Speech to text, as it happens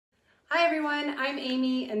Hi everyone, I'm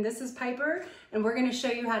Amy and this is Piper, and we're going to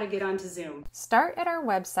show you how to get onto Zoom. Start at our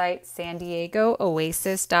website,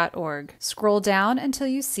 SanDiegoOasis.org. Scroll down until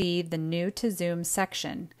you see the New to Zoom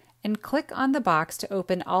section, and click on the box to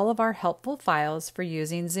open all of our helpful files for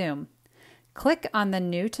using Zoom. Click on the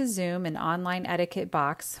New to Zoom and Online Etiquette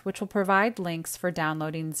box, which will provide links for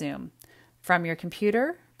downloading Zoom from your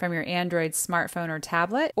computer, from your Android smartphone or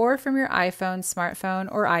tablet, or from your iPhone,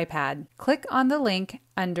 smartphone, or iPad. Click on the link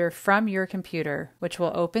under From Your Computer, which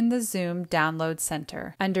will open the Zoom Download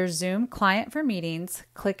Center. Under Zoom Client for Meetings,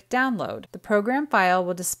 click Download. The program file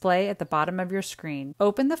will display at the bottom of your screen.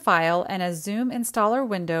 Open the file and a Zoom installer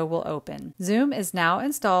window will open. Zoom is now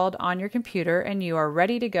installed on your computer and you are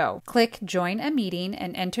ready to go. Click Join a Meeting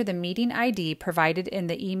and enter the meeting ID provided in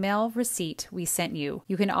the email receipt we sent you.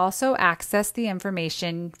 You can also access the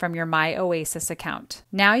information from your MyOasis account.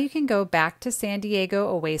 Now you can go back to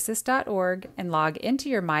SanDiegoOasis.org and log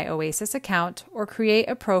into your MyOasis account or create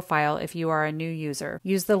a profile if you are a new user.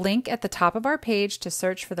 Use the link at the top of our page to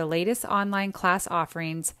search for the latest online class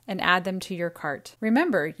offerings and add them to your cart.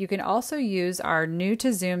 Remember, you can also use our New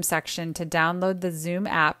to Zoom section to download the Zoom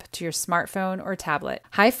app to your smartphone or tablet.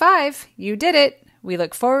 High five! You did it! We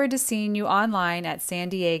look forward to seeing you online at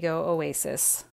SanDiegoOasis.